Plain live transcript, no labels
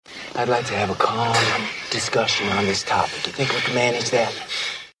I'd like to have a calm discussion on this topic. You think we can manage that?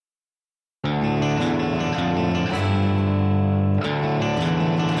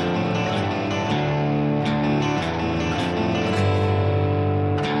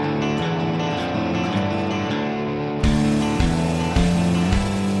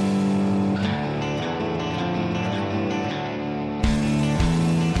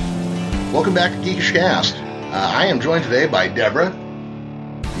 Welcome back to Geekish Cast. I am joined today by Deborah.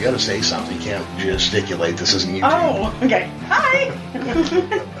 You gotta say something. You can't gesticulate. This isn't YouTube. Oh, okay. Hi!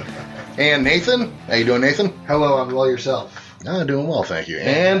 And Nathan. How you doing, Nathan? Hello, I'm well yourself. Doing well, thank you.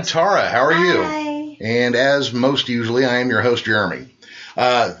 And Tara, how are you? Hi. And as most usually, I am your host, Jeremy.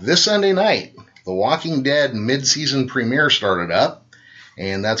 This Sunday night, The Walking Dead mid-season premiere started up.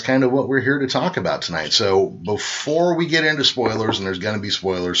 And that's kind of what we're here to talk about tonight. So before we get into spoilers, and there's going to be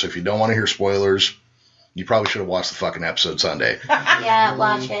spoilers, so if you don't want to hear spoilers, you probably should have watched the fucking episode Sunday. Yeah,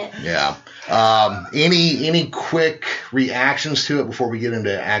 watch it. Yeah. Any quick reactions to it before we get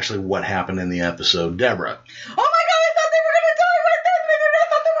into actually what happened in the episode? Deborah. Oh my god, I thought they were going to die right then! I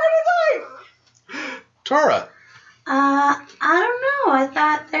thought they were going to die! Tara. I don't know. I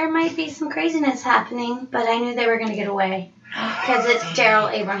thought there might be some craziness happening, but I knew they were going to get away. Because it's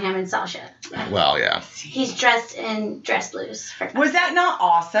Daryl, Abraham, and Sasha. Well, yeah. He's dressed in dress blues. Was that not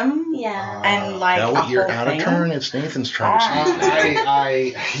awesome? Yeah. And like No, a you're whole out thing? of turn. It's Nathan's turn. It's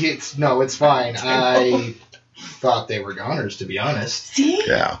fine. I thought they were goners, to be honest. See?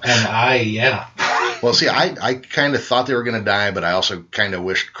 Yeah. And Well, see, I kind of thought they were going to die, but I also kind of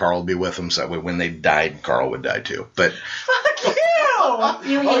wished Carl would be with them, so that way when they died, Carl would die too. But Fuck you!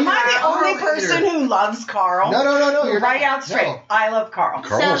 You hate Am I the Carl. only person who loves Carl? No, You're right out straight. No. I love Carl.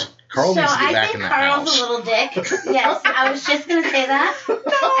 Carl needs to get back in the Carl's house. a little dick. Yes, I was just going to say that. No.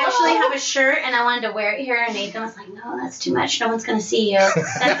 I actually have a shirt, and I wanted to wear it here, and Nathan was like, no, that's too much. No one's going to see you. That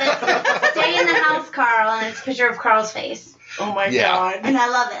says, stay in the house, Carl, and it's a picture of Carl's face. Oh my Yeah. god. And I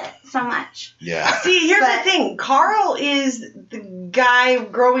love it so much. Yeah. See, here's the thing. Carl is the guy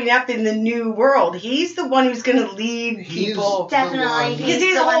growing up in the new world. He's the one who's going to lead people. Definitely. Because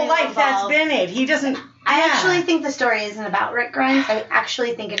his the one whole who life, that's evolved. been it. He doesn't... I actually think the story isn't about Rick Grimes. I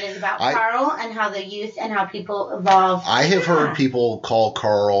actually think it is about Carl and how the youth and how people evolve. I have heard people call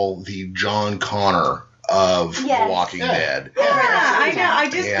Carl the John Connor of The Walking Dead. Yeah, I know. I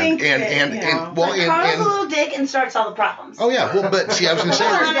just think Carl's a little dick and starts all the problems. Oh, yeah. Well, but see, I was going to say,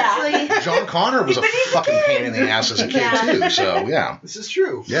 honestly, John Connor was a fucking pain in the ass as a kid, too. So, yeah. This is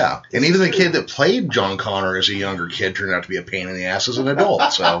true. Yeah. And even the kid that played John Connor as a younger kid turned out to be a pain in the ass as an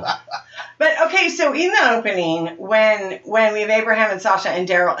adult. So. But, okay, so in the opening, when we have Abraham and Sasha and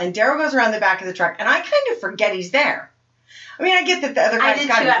Daryl goes around the back of the truck, and I kind of forget he's there. I mean, I get that the other guys I did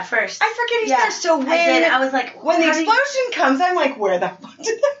got too him. at first. I forget he's there. So when I was like, when the explosion comes, I'm like, where the fuck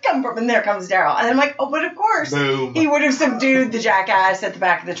did that come from? And there comes Daryl. And I'm like, oh, but of course. Boom. He would have subdued the jackass at the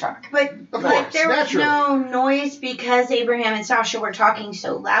back of the truck. But there was no noise because Abraham and Sasha were talking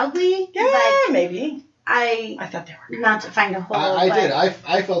so loudly. Yeah, maybe. I thought they were. Not to find a hole. I did.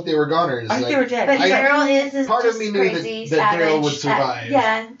 I felt they were goners. I think they were dead. But Daryl is part just of me knew crazy, that savage. Daryl would survive.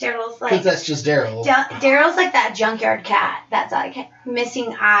 Daryl's like... Because that's just Daryl. Daryl's like that junkyard cat that's like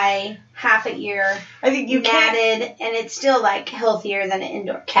missing eye, half a ear, I think you matted, and it's still like healthier than an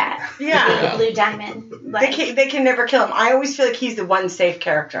indoor cat. Yeah. A blue diamond. Like, they can never kill him. I always feel like he's the one safe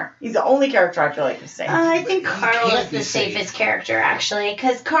character. He's the only character I feel like is safe. I think Carl is the safest character, actually,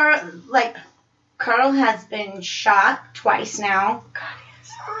 because Carl has been shot twice now.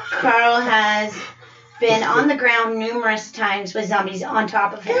 Carl has been on the ground numerous times with zombies on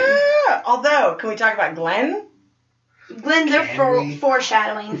top of him. Yeah. Although, can we talk about Glenn? Glenn, they're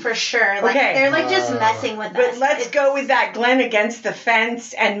foreshadowing for sure. Like, Okay. they're like just messing with us. But let's go with that. Glenn against the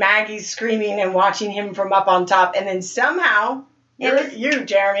fence and Maggie's screaming and watching him from up on top. And then somehow, you,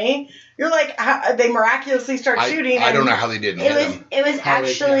 Jeremy, you're like, they miraculously start shooting. I don't know how they didn't hit him. It was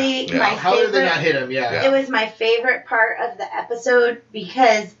actually my favorite. How did they not hit him? Yeah. It was my favorite part of the episode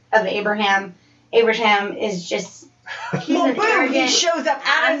because of Abraham. Abraham is just... He's an arrogant he shows up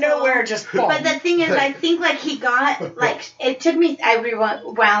out of nowhere, just boom. But the thing is, I think like he got like it took me. I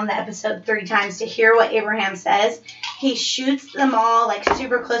rewound the episode 3 times to hear what Abraham says. He shoots them all like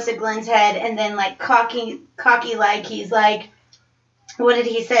super close to Glenn's head, and then like cocky like he's like, what did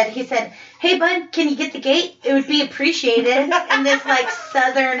he said? He said, "Hey, bud, can you get the gate? It would be appreciated." In this, like,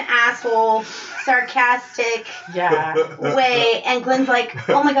 southern asshole, sarcastic way. And Glenn's like,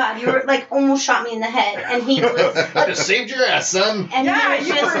 "Oh, my God, you were, like, almost shot me in the head." And he was... I just saved your ass, son. And he was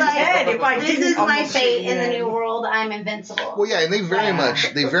you just were like, dead if I this didn't is my almost shoot fate you in the then. new world. I'm invincible. Well, yeah, and they very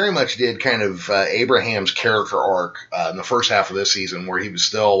much did kind of Abraham's character arc in the first half of this season, where he was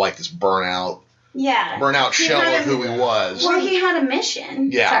still like this burnout He shell had of who he was. Well, he had a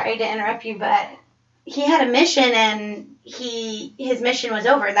mission. Yeah. Sorry to interrupt you, but he had a mission, and his mission was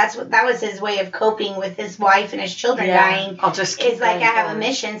over. That was his way of coping with his wife and his children dying. I'll just keep It's like, going I have a forward.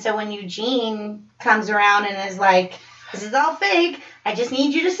 mission. So when Eugene comes around and is like, "This is all fake. I just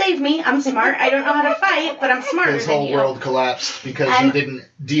need you to save me. I'm smart. I don't know how to fight, but I'm smarter His than whole you." world collapsed because he didn't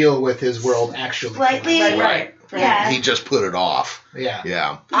deal with his world actually. Slightly. Right. Yeah. He just put it off. Yeah.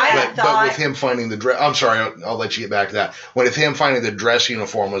 Yeah. I But with him finding the dress, I'm sorry, I'll let you get back to that. With him finding the dress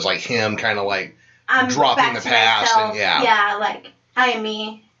uniform was like him kind of like I'm dropping back the to past myself. and yeah. Yeah, like, I am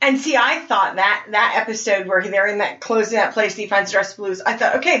me. And see, I thought that episode where they're in that closing that place, he finds dress blues. I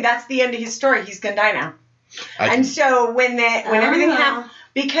thought, okay, that's the end of his story. He's gonna die now. And so when everything happened,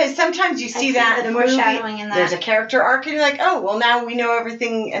 because sometimes you see that in the movie, foreshadowing in that. there's a character arc, and you're like, oh, well, now we know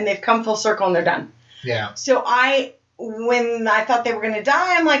everything, and they've come full circle, and they're done. Yeah. So when I thought they were gonna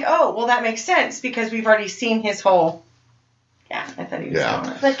die, I'm like, oh, well, that makes sense because we've already seen his whole. Yeah, I thought he was. Yeah.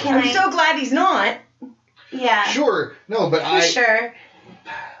 Going. But I'm so glad he's not. Yeah. Sure. No, but For sure.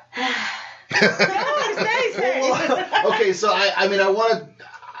 Okay, so I mean, I want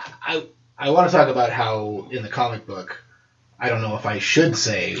to talk about how in the comic book, I don't know if I should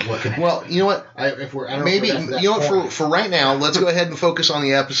say what can happen. Well, you know what? Maybe you know what? For right now, let's go ahead and focus on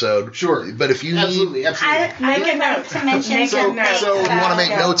the episode. Sure. But if you absolutely. I would like to mention so if you want to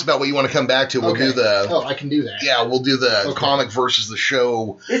make notes about what you want to come back to, we'll do the. Oh, I can do that. Yeah, we'll do the comic versus the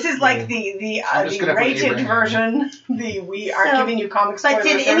show. This is like the rated version. We aren't giving you comic spoilers. But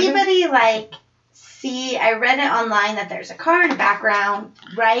did anybody see? I read it online that there's a car in the background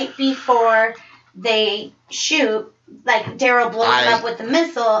right before they shoot. Like, Daryl blows up with the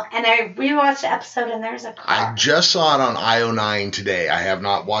missile, and I rewatched the episode, and there's a car. I just saw it on IO9 today. I have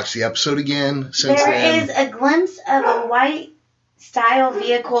not watched the episode again since then. There is a glimpse of a white-style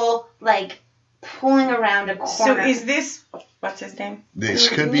vehicle, like, pulling around a corner. So is this... What's his name? This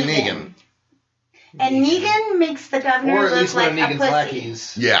could be Negan. And Negan makes the governor Or at look least like one of a Negan's pussy.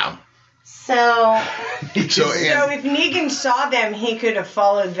 lackeys. Yeah. So if Negan saw them, he could have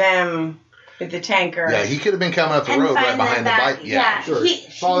followed them... with the tanker. Yeah, he could have been coming up the road right behind the bike. Yeah, sure.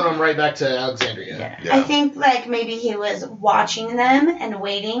 Followed him right back to Alexandria. Yeah. I think maybe he was watching them and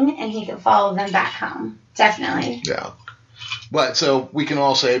waiting, and he could follow them back home. Definitely. Yeah. But so we can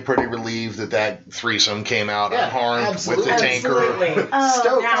all say pretty relieved that threesome came out unharmed with the tanker. Absolutely.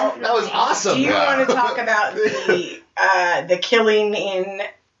 Oh, now, that was awesome. Do you want to talk about the killing in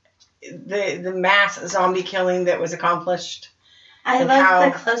the mass zombie killing that was accomplished? I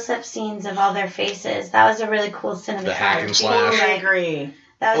love the close-up scenes of all their faces. That was a really cool cinematography. The hack and slash. I agree.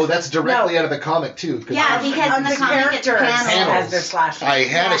 That's directly out of the comic, too. Yeah, because in the comic it's panels. Their slashing. I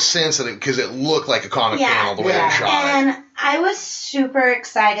had a sense that because it looked like a comic panel the way they shot it. And I was super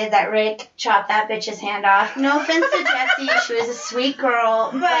excited that Rick chopped that bitch's hand off. No offense to Jessie, she was a sweet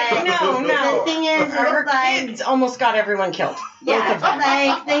girl. But no. The thing is, her kids almost got everyone killed.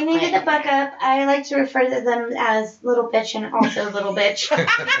 Yeah, they needed to buck up. I like to refer to them as little bitch and also little bitch.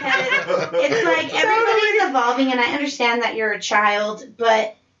 It's like everybody's evolving, and I understand that you're a child,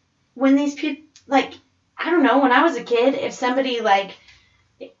 but when these people, I don't know, when I was a kid, if somebody,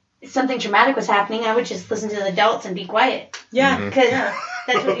 something traumatic was happening, I would just listen to the adults and be quiet. Yeah. Because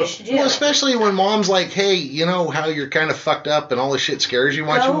that's what you should do. Well, especially when mom's like, hey, you know how you're kind of fucked up and all this shit scares you?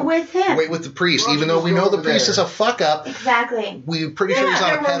 Why don't you with him. wait with the priest? Even though we know the priest is a fuck up. Exactly. We're pretty sure he's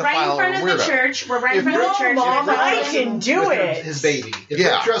not a pedophile we're right in front of the church. We're right in front of the church. Mom, I can do it. His baby. If you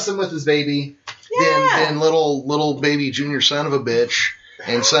trust him with his baby. Then little baby junior son of a bitch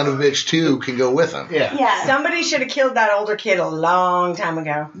and son of a bitch 2 can go with him. Yeah. Somebody should have killed that older kid a long time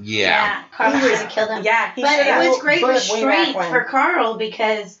ago. Yeah. Carl should have killed him. Yeah, but it was great restraint for Carl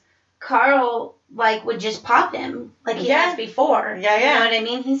because Carl would just pop him like he has before. Yeah. You know what I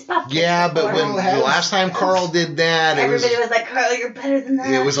mean? He's popped. Yeah, but when the last time Carl did that, everybody was like, Carl, you're better than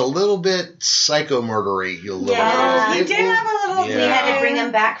that. It was a little bit psycho-murdery. He did have a little. We had to bring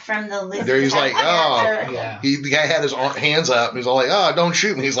him back from the list. There he's like, the guy had his hands up, and he's all like, oh, don't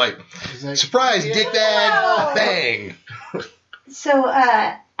shoot me. He's like, surprise, dickbag, bang. So,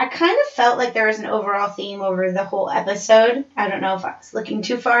 I kind of felt like there was an overall theme over the whole episode. I don't know if I was looking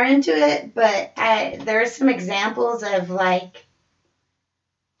too far into it, but there are some examples of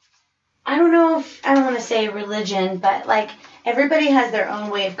I don't know if, I don't want to say religion, but like everybody has their own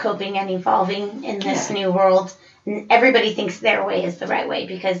way of coping and evolving in this new world. And everybody thinks their way is the right way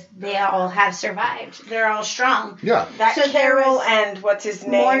because they all have survived. They're all strong. Yeah. That So there Carol was and what's his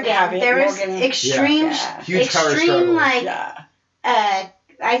name? Morgan. There was extreme, Huge power struggle. extreme like,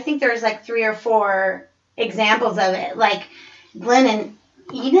 I think there's like 3 or 4 examples of it. Like Glenn and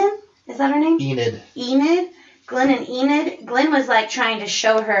Enid, is that her name? Enid. Glenn and Enid. Glenn was like trying to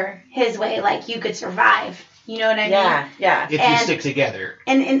show her his way, like you could survive. You know what I mean? Yeah. If you stick together.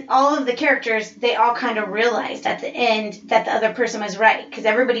 And in all of the characters, they all kind of realized at the end that the other person was right because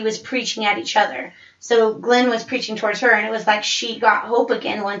everybody was preaching at each other. So Glenn was preaching towards her, and it was like she got hope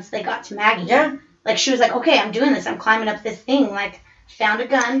again once they got to Maggie. Yeah. Like she was like, okay, I'm doing this. I'm climbing up this thing. Like found a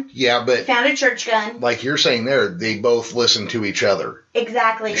gun. Yeah, but Found a church gun. like you're saying there, they both listen to each other.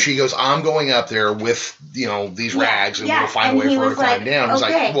 Exactly. She goes, I'm going up there with, these rags, and we'll find And a way he for her to was climb like, down. He's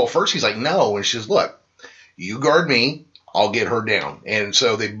okay. like, well, first he's like, no. And she says, look, you guard me, I'll get her down. And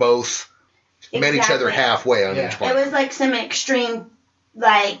so they both met each other Exactly. halfway on Yeah. each It point. was like some extreme,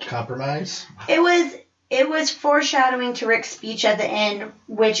 like Compromise. it was foreshadowing to Rick's speech at the end,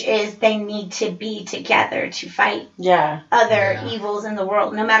 which is they need to be together to fight other evils in the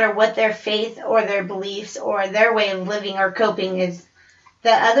world, no matter what their faith or their beliefs or their way of living or coping is.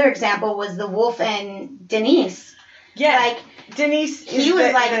 The other example was the wolf and Denise. Yeah. Like Denise. he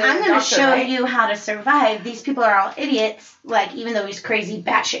was like, I'm going to doctor, show right? you how to survive. These people are all idiots. Like even though he's crazy,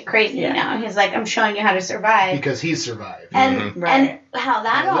 batshit crazy, you know, he's like, I'm showing you how to survive. Because he survived. And Right. and how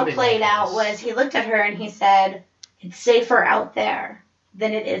that all Living played like out this. was he looked at her and he said, it's safer out there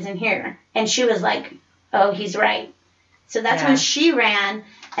than it is in here. And she was like, oh, he's right. So that's when she ran.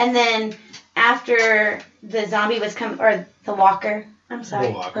 And then after the zombie was coming, or the walker, I'm sorry.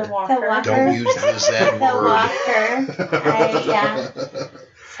 The walker. The walker. Don't use that The word. walker.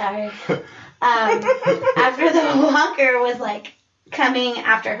 Sorry. After the walker was like coming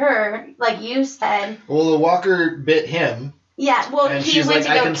after her, like you said. Well, the walker bit him. Yeah, well, And he she's went like,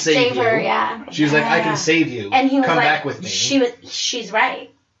 to "I go can save her. you." Yeah, She was like, I can save you. and he was Come like, back with me. She's right.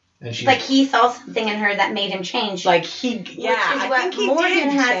 And she's Like he saw something in her that made him change. Like he, which is I what think he Morgan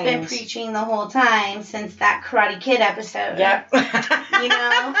did has change. been preaching the whole time since that Karate Kid episode. Yep. You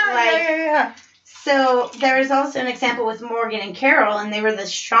know, like yeah. so. There is also an example with Morgan and Carol, and they were the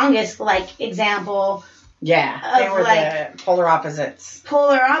strongest example. Yeah, they Of, were like, the polar opposites.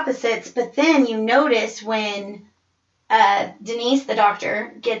 Polar opposites, but then you notice when Denise, the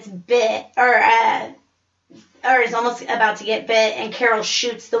doctor, gets bit, or is almost about to get bit, and Carol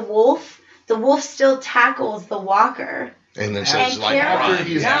shoots the wolf still tackles the walker. And then says, And like, Carol- run. after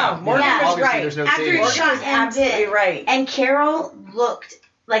he's Yeah, Morgan was obviously right. There's no After saving he Morgan shot was and absolutely bit. right. And Carol looked,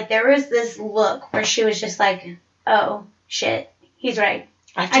 like there was this look where she was just like, oh, shit, he's right.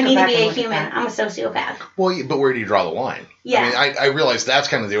 I need to be a human. I'm a sociopath. Well, but where do you draw the line? Yeah. I mean, I realize that's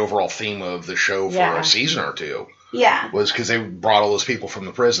kind of the overall theme of the show for Yeah. a season or two, Yeah. was because they brought all those people from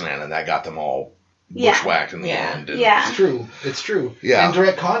the prison in, and that got them all Yeah. bushwhacked in the Yeah. end. And Yeah. It's true. It's true. Yeah. In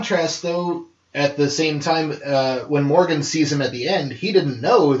direct contrast, though, at the same time, when Morgan sees him at the end, he didn't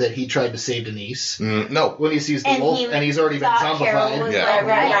know that he tried to save Denise. No. When he sees the And wolf, he and he's already been thought Carol zombified. was Yeah. like,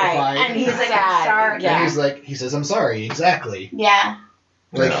 right. Right. And he's like, I'm sad. sorry. Yeah. And he's like, he says, I'm sorry. Exactly. Yeah.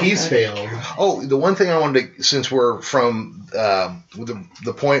 Like, Yeah. he's failed. Oh, the one thing I wanted to, since we're from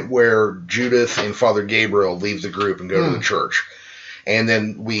the point where Judith and Father Gabriel leave the group and go to the church, and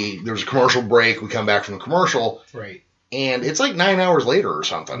then there's a commercial break, we come back from the commercial, Right. and it's like 9 hours later or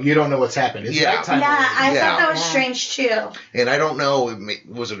something. You don't know what's happened. It's Yeah. nighttime Yeah, already. I Yeah. thought that was Yeah. strange too. And I don't know,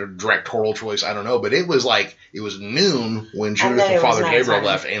 was it a directorial choice? I don't know, but it was noon when Judith then and it was Father Gabriel nighttime.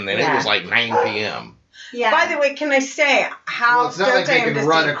 left, and then it Yeah. was like 9 p.m. Yeah. By the way, can I say how Well, it's not like they Dante can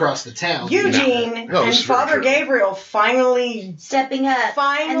run across the town. Eugene No, and it's very Father true. Gabriel finally stepping up.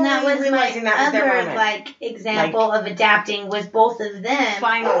 And that was my realizing that was their other moment. example of adapting was both of them.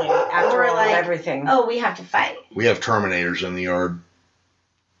 Finally, after were all of like, everything. Oh, we have to fight. We have Terminators in the yard.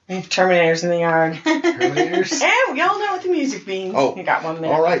 Terminators in the yard. Terminators. And we all know what the music means. Oh, You got 1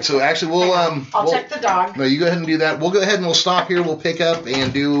 minute. All right, so actually we'll I'll check the dog. No, you go ahead and do that. We'll go ahead and we'll stop here. We'll pick up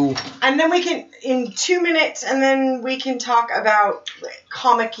and do. And then we can, in 2 minutes, and then we can talk about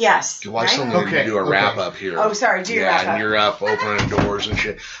Comic Yes. Well, I still Right? need Okay, to do a okay. wrap up here. Oh, sorry, do your yeah, wrap up. and you're up opening doors and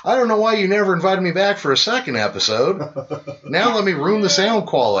shit. I don't know why you never invited me back for a second episode. Now let me ruin the sound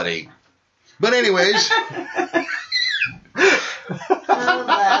quality. But anyways, Oh,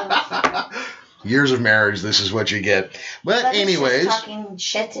 love. years of marriage, this is what you get. But Love is just anyways, talking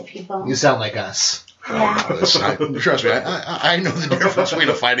shit to people. You sound like us. Trust me, I know the difference between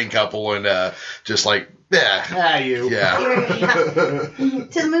a fighting couple and just like, you. Yeah. To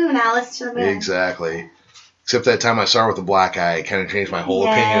the moon, Alice, to the moon. Exactly. Except that time I saw her with the black eye, it kind of changed my whole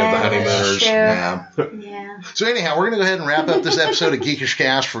opinion of the honeymooners. Yeah. So anyhow, we're going to go ahead and wrap up this episode of Geekish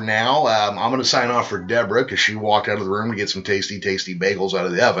Cast for now. I'm going to sign off for Deborah because she walked out of the room to get some tasty, tasty bagels out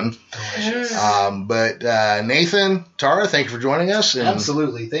of the oven. Delicious. But Nathan, Tara, thank you for joining us. And,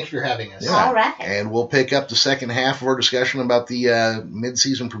 absolutely. Thank you for having us. Yeah, all right. And we'll pick up the second half of our discussion about the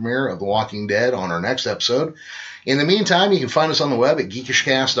mid-season premiere of The Walking Dead on our next episode. In the meantime, you can find us on the web at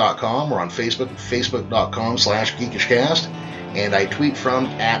geekishcast.com. We're on Facebook, facebook.com/geekishcast. And I tweet from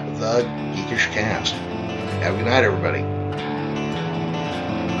 @thegeekishcast. Have a good night, everybody.